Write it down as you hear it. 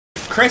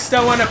Chris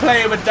don't want to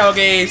play with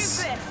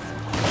doggies.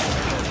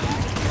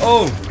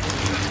 Oh.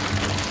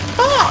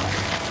 Fuck.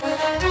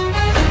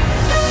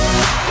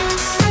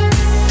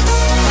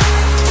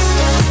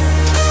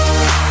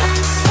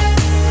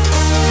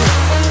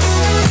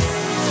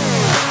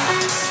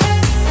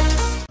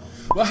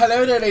 Well,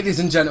 hello there,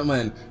 ladies and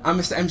gentlemen. I'm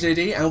Mr.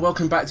 MJD, and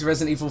welcome back to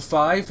Resident Evil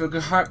 5. We're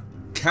going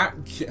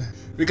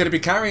to be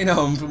carrying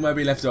on from where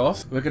we left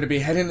off. We're going to be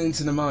heading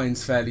into the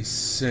mines fairly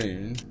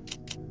soon.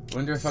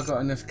 Wonder if I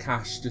got enough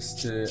cash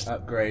just to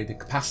upgrade the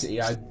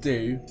capacity. I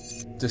do,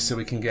 just so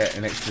we can get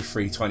an extra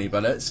 320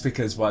 bullets,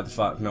 because why the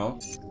fuck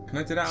not? Can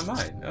I do that on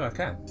mine? Oh, I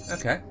can.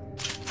 Okay.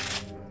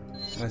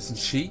 Nice and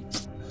cheap.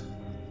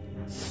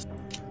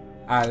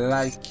 I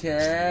like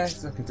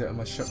it. I can do it on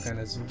my shotgun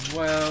as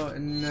well.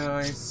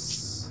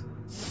 Nice.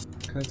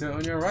 Can I do it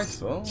on your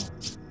rifle?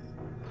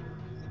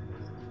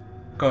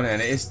 Go on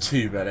then, it is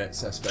 2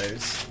 bullets, I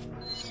suppose.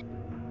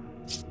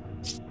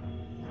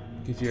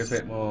 Give you a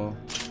bit more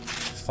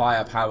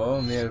firepower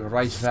on the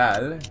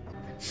rifle.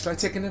 Should I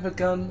take another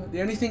gun?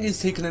 The only thing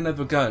is taking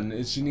another gun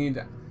is you need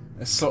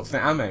a slot for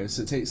ammo,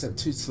 so it takes up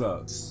 2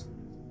 slots.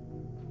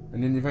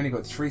 And then you've only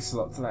got 3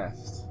 slots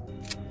left.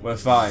 We're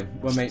fine.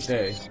 We'll make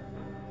do.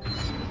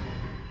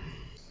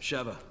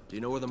 Sheva, do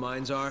you know where the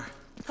mines are?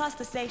 Past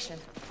the station.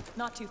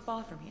 Not too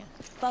far from here.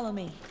 Follow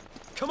me.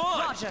 Come on!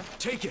 Roger.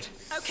 Take it!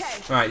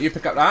 Okay. Right, you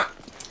pick up that,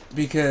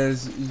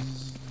 because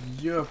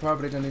you're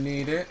probably going to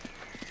need it.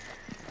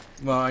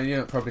 Well, you're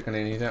not probably going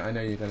to need it. I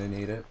know you're going to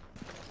need it.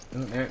 Oh,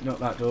 no, not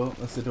that door.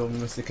 That's the door we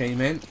must have came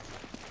in.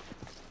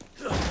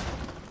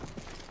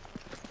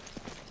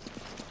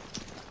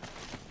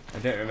 I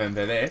don't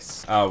remember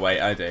this. Oh,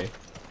 wait, I do.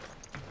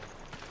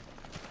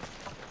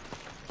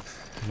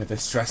 Another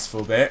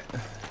stressful bit.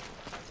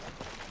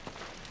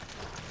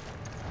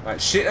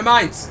 Right, shoot the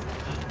mines!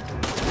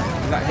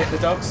 Did that hit the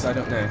dogs? I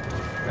don't know.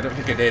 I don't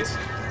think it did.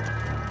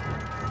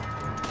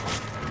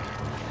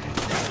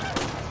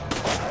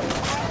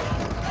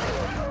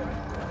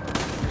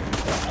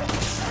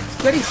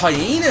 Bloody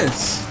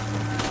hyenas!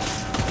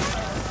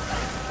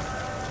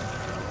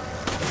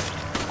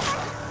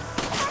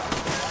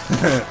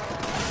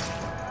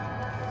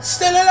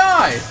 Still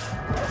alive!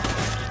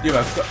 You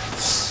have got...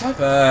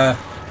 Sheva!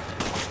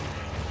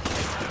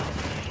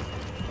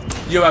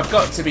 You have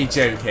got to be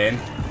joking.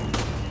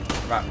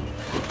 Right.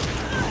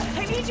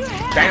 I need your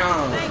help.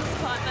 Down! Thanks,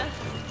 partner.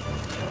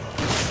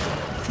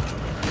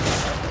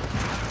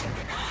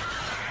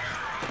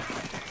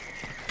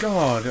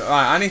 God,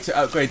 right, I need to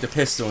upgrade the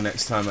pistol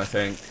next time, I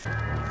think.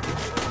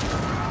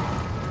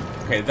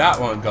 Okay, that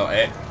one got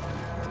it.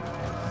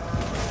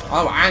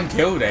 Oh, and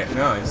killed it.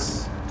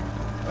 Nice.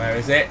 Where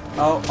is it?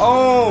 Oh,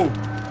 oh!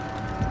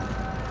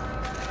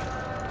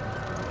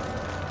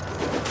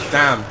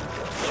 Damn.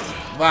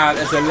 Wow,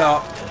 there's a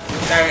lot.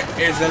 There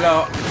is a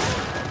lot.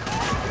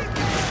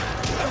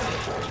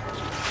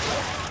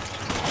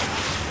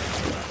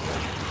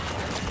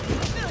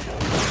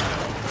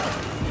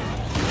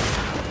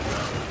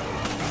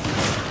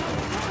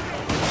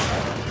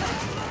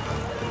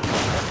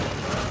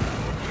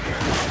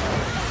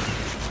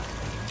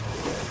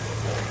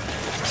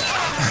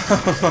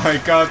 Oh my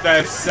god,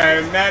 there's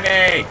so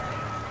many!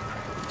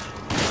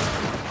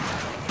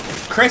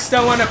 Chris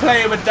don't want to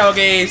play with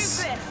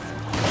doggies!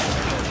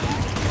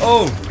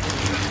 Oh!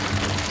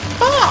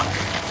 Fuck!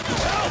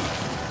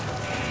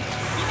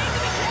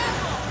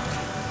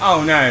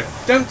 Oh no,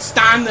 don't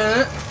stand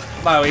there!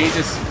 Well, you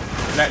just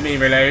let me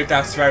reload,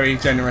 that's very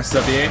generous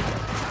of you.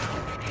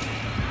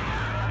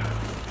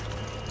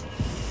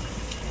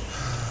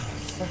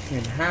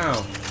 Fucking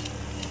hell.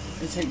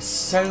 It takes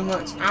so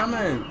much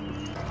ammo!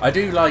 I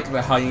do like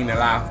the hyena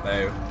laugh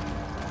though.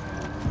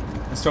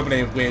 It's probably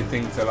a weird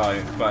thing to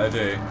like, but I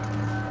do.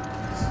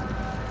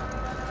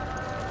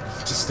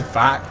 Just a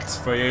fact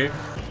for you.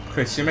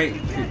 Chris, you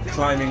make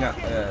climbing up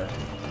the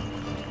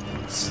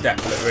step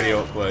look really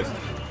awkward.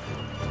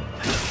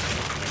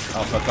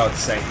 Oh, for God's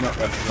sake, not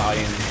the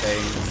flying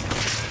thing.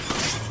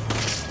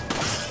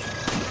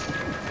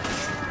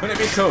 Wouldn't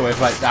it be cool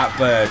if like that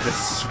bird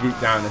just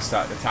swooped down and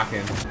started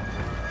attacking?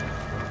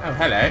 Oh,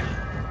 hello.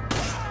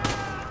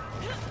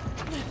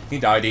 He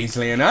died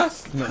easily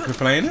enough, not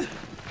complaining.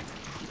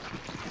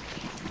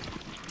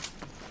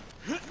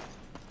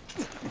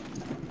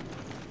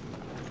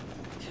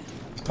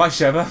 Bye,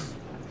 Sheva.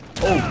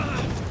 Oh.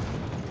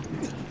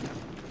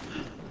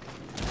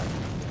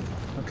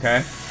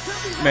 Okay.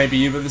 Maybe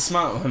you were the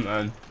smart one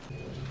then.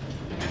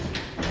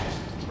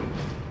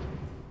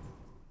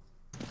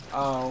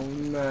 Oh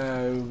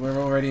no, we're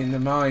already in the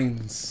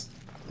mines.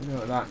 You know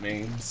what that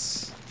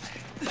means.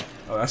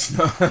 Oh, that's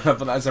not,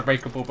 but that's a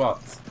breakable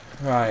box.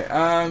 Right,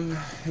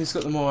 who's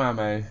got the more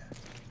ammo?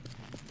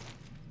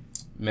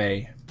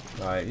 Me.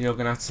 Right, you're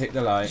gonna have to take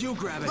the light. You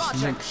grab it.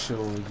 Just make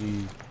sure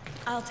you...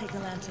 I'll take the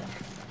lantern.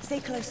 Stay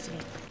close to me.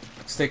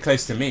 Stay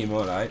close to me,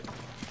 more like.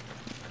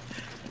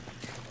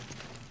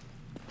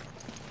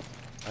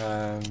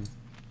 We'll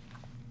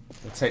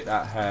take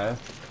that hair.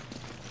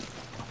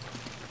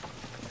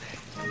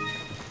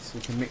 So we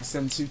can mix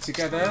them two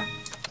together.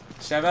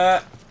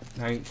 Sheva,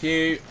 thank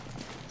you.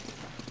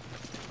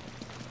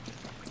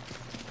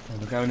 And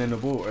we're going in the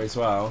water as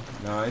well.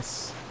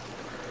 Nice.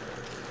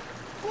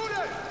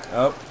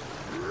 Oh.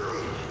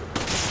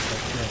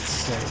 Let's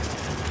see.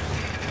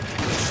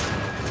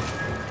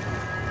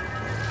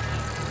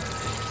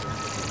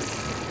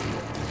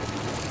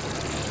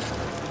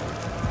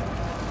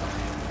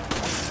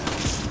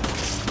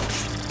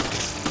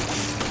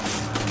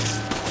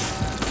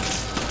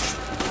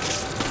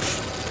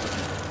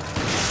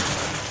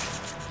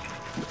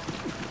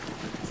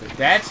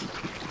 Dead?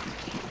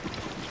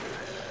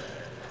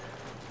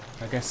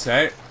 I guess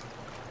so.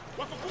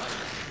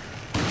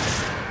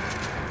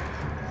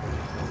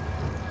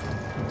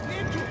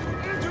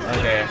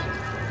 Oh dear.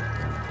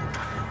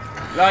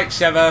 Like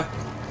Sheva.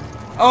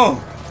 Oh!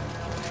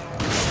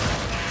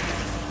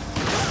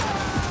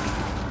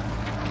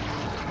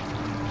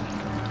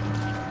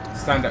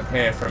 Stand up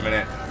here for a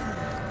minute.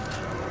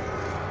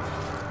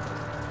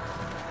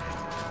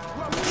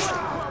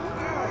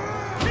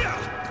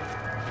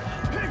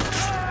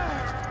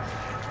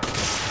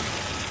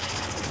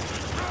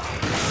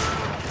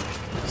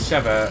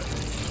 Sheva.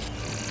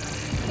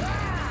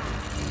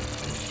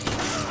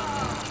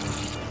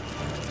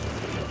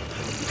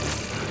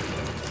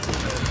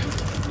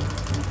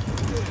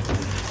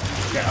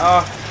 Get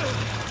off.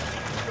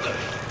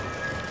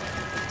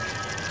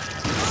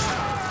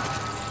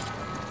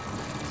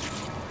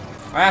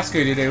 I ask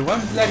you to do one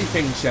bloody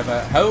thing,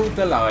 Sheva. Hold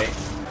the light.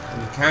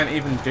 You can't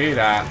even do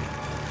that.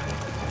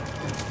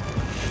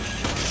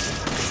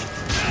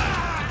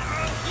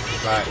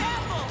 Right.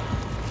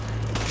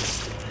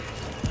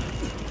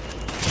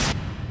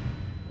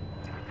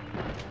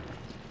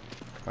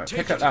 Right,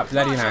 pick up that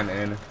bloody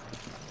lantern.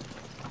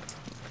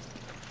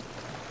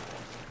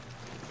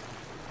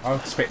 I'll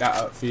just pick that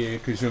up for you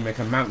because you'll make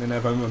a mountain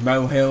of a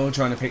molehill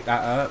trying to pick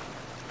that up.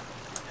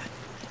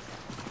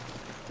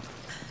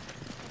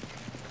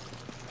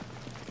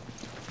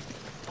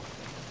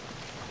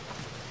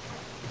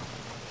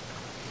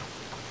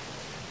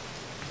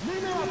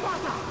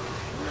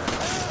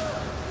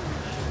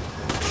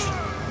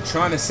 I'm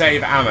trying to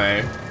save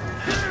ammo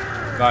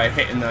by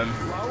hitting them.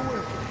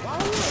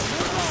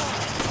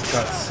 For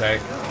God's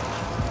sake.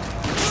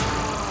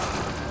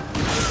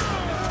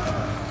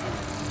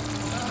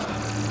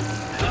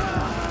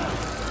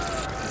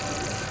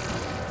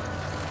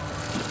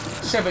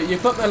 Sheva,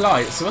 you've got the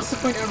light, so what's the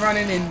point of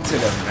running into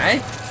them,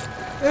 eh?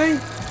 Eh?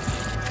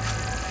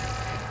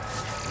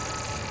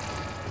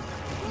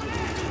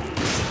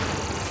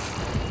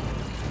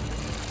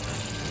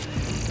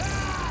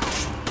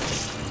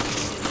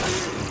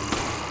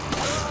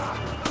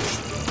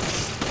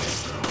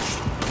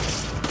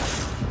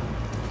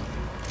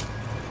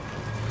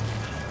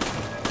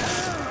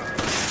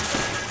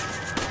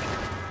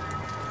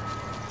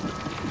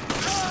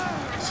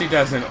 She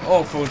does an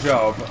awful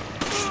job.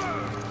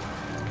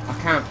 I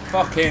can't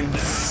fucking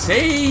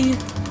see.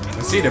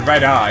 I see the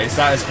red eyes.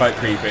 That is quite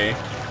creepy.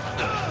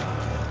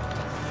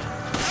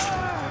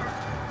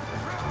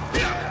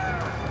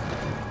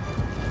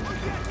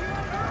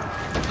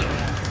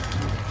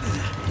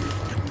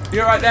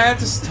 You're right there,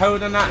 just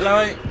holding that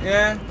light,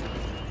 yeah?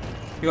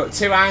 You got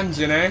two hands,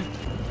 you know.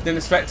 Didn't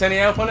expect any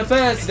help on a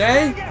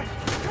Thursday.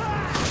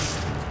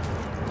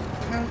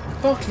 Can't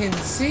fucking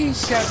see,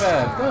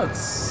 Sheva.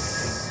 God's.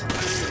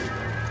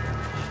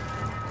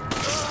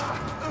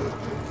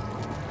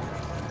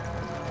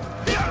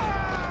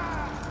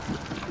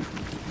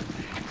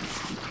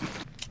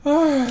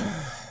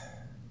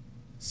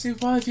 See,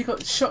 why have you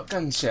got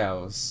shotgun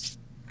shells?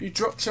 You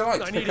dropped your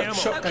light to pick up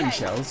shotgun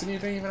shells and you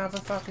don't even have a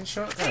fucking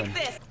shotgun.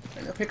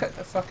 I'm gonna pick up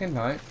the fucking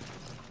light.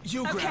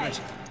 You grab it.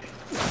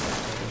 What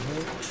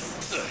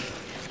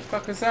the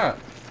fuck is that?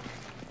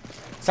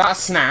 Is that a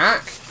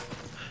snack?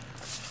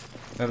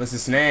 That was a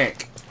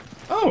snake.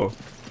 Oh!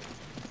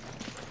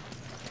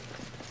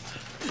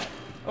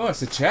 Oh,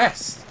 it's a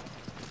chest.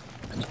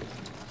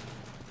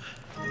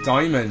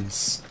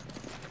 Diamonds.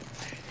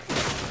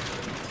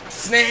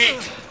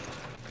 Snake!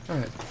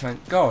 Oh,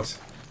 thank God.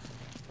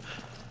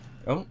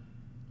 Oh.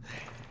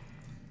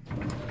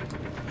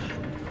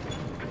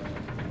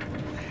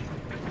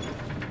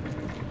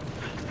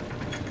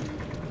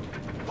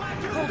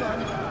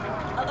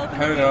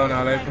 Hold on,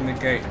 I'll open the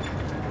gate.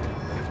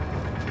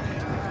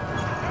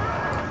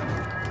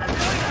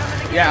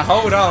 Yeah,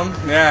 hold on.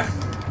 Yeah.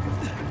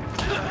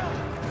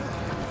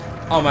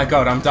 Oh my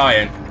God, I'm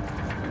dying.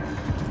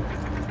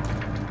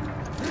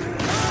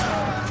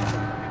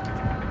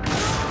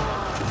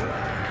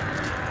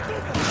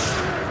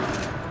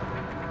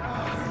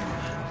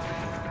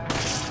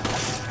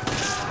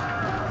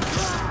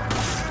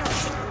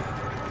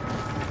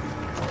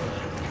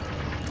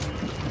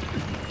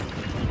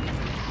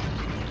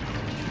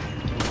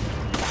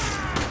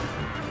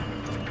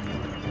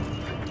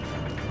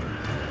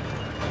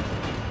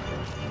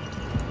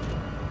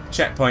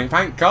 Checkpoint,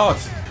 thank God.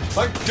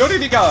 Thank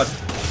goodity God.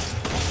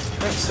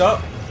 Don't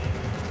stop.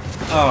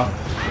 Oh.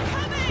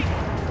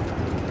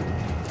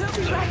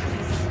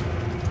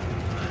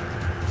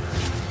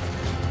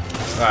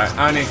 Right,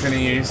 I'm only gonna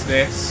use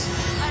this.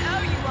 I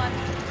owe you one.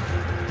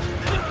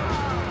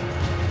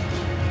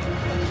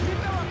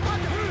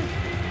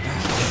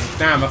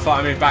 Damn, I thought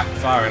I moved back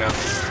far enough.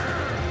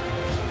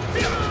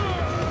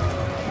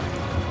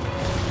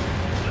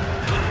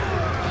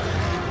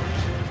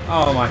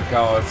 Oh my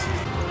god.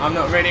 I'm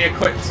not really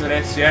equipped for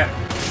this yet.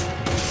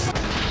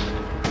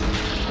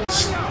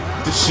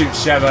 Just shoot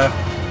Sheva.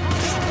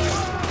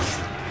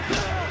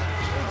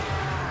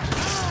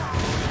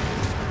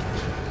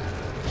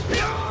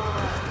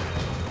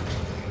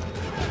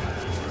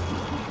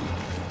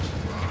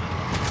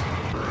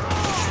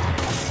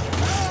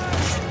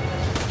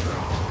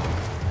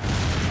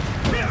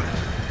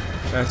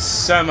 There's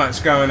so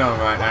much going on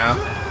right now.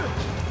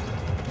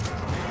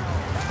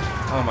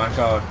 Oh my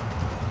god.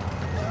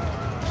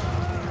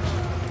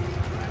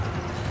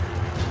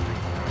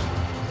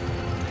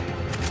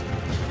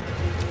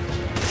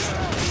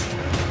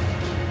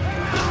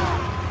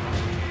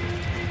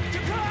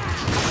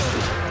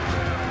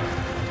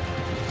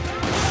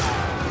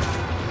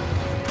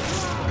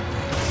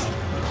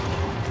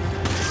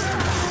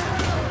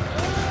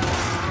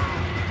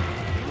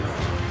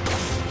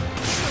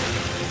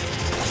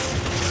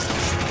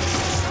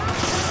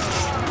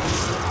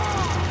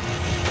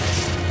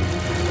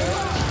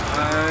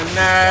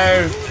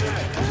 No!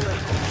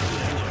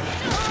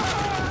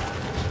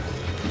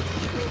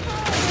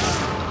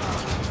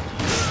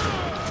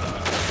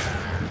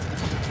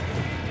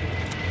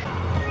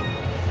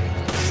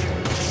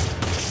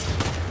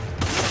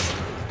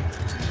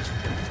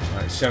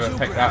 Right, Sheva,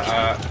 pick that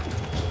up.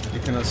 You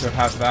can also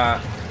have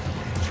that.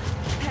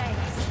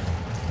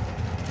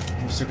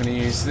 I'm still going to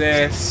use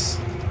this.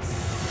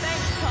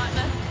 Thanks,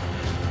 partner.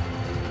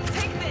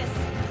 Take this.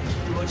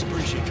 Much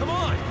appreciated. Come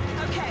on.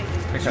 Okay.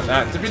 Pick up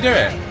that. Did we do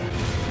it?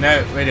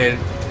 No, we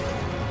didn't.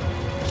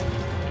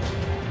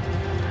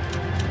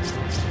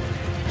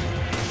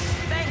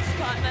 Thanks,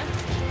 partner.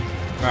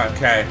 Right,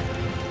 okay.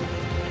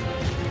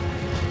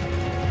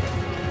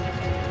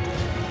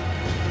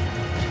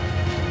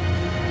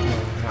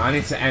 I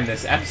need to end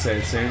this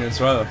episode soon as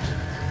well.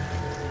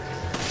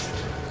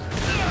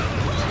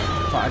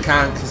 But I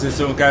can't because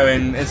it's all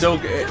going. It's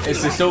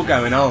just all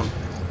going on.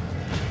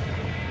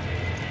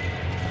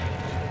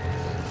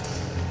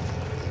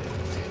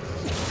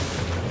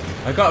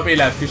 I gotta be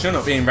left because you're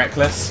not being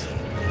reckless.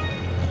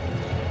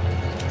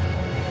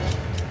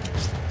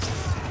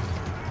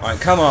 Alright,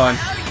 come on.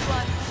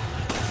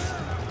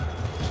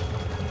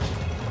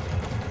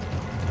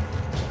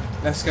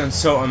 Let's go and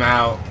sort them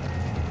out.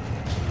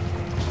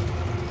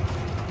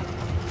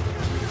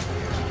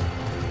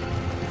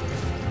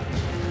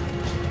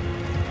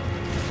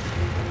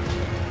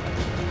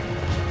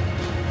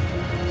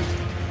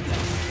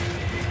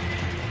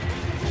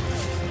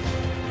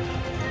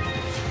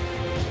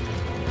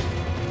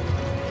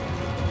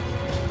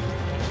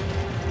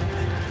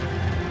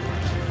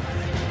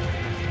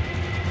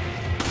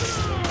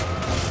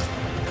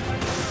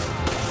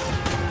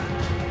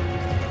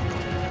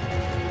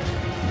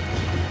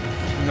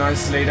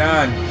 Nicely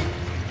done.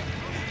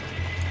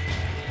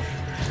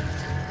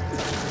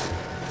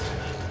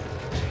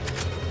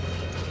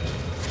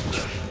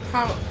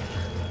 How?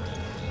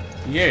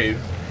 You?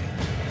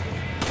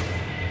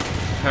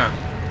 Huh.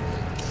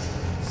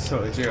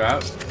 Sorted you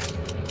out.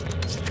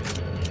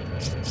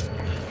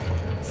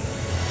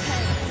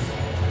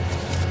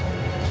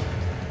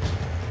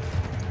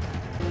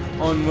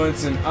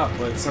 Onwards and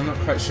upwards. I'm not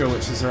quite sure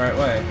which is the right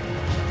way.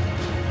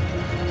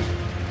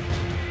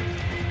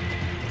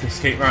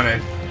 Just keep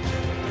running.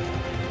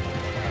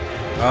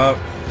 Oh.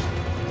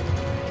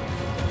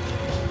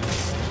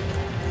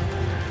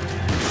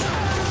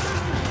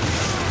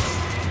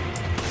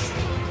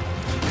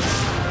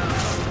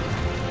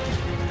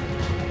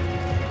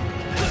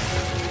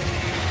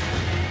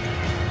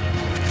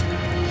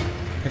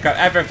 Pick up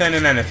everything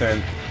and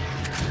anything.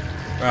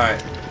 Right.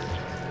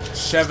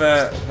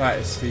 Sheva, that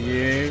is for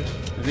you.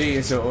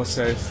 These are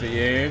also for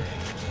you.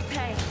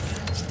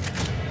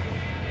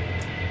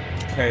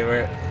 Okay,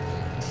 we're...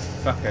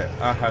 Fuck it,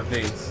 I'll have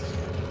these.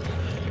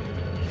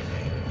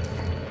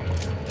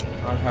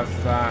 I'll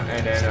have that,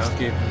 and then I'll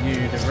give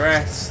you the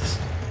rest.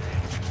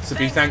 So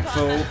be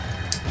thankful.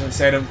 Don't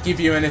say I don't give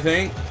you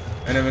anything.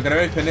 And then we're going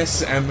to open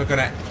this, and we're going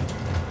to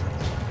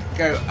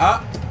go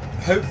up.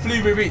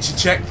 Hopefully we reach a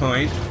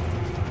checkpoint.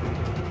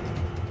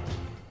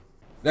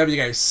 There we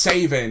go,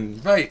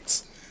 saving.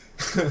 Right.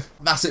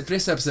 That's it for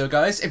this episode,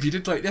 guys. If you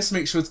did like this,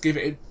 make sure to give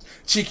it a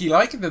cheeky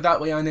like, and that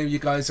way I know you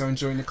guys are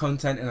enjoying the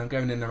content and I'm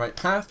going in the right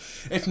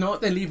path. If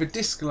not, then leave a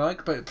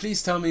dislike, but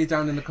please tell me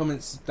down in the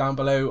comments down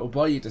below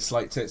why you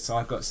disliked it so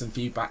I've got some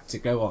feedback to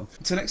go on.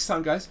 Until next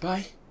time, guys,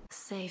 bye.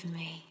 Save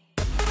me.